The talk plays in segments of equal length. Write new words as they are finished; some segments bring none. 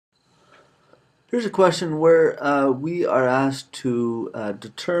Here's a question where we are asked to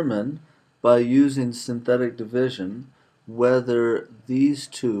determine by using synthetic division whether these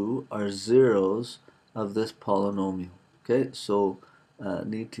two are zeros of this polynomial. Okay, so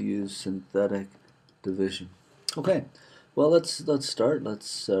need to use synthetic division. Okay, well let's start.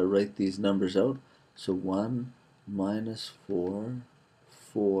 Let's write these numbers out. So 1 minus 4,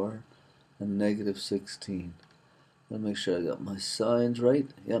 4, and negative 16. Let me make sure I got my signs right.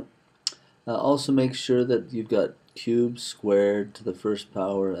 Yep. Also make sure that you've got cubes squared to the first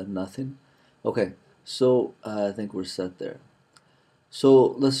power and nothing. Okay, so I think we're set there. So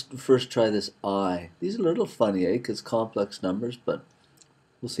let's first try this I. These are a little funny, because complex numbers, but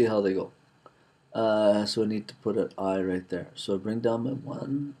we'll see how they go. So I need to put an I right there. So I bring down my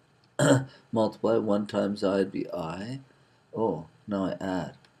 1, multiply 1 times I would be I. Oh, now I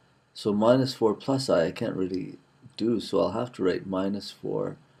add. So minus 4 plus I can't really do, so I'll have to write minus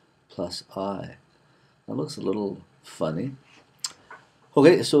 4 plus I. That looks a little funny.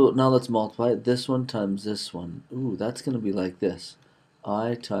 Okay, so now let's multiply this one times this one. Ooh, that's going to be like this.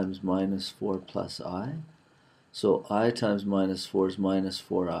 I times minus 4 plus I. So I times minus 4 is minus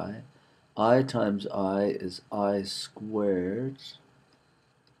 4I. I times I is I squared.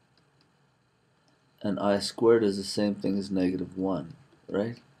 And I squared is the same thing as negative 1,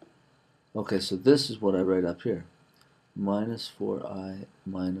 right? Okay, so this is what I write up here. Minus 4I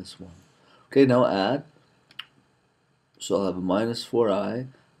minus 1. Okay, now add. So I'll have a minus 4I,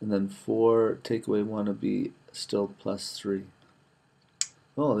 and then 4 take away 1 will be still plus 3.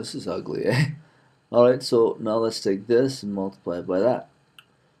 Oh, this is ugly, eh? Alright, so now let's take this and multiply it by that.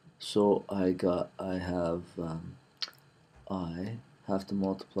 So I have to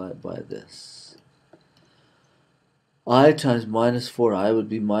multiply it by this. I times minus 4I would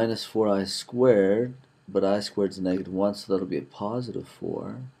be minus 4I squared, but I squared is negative 1, so that'll be a positive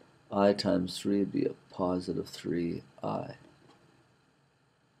 4. I times 3 would be a positive 3I.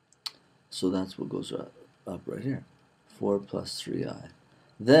 So that's what goes up right here. 4 plus 3I.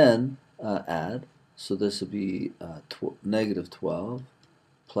 Then add, so this would be negative 12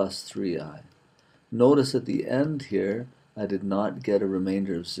 plus 3I. Notice at the end here, I did not get a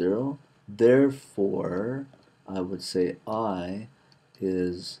remainder of 0. Therefore, I would say I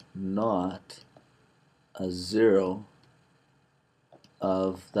is not a 0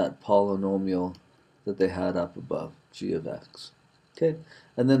 of that polynomial that they had up above, g of x. Okay,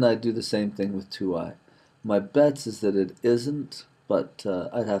 and then I do the same thing with 2I. My bets is that it isn't, but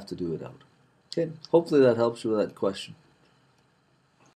I'd have to do it out. Okay, hopefully that helps you with that question.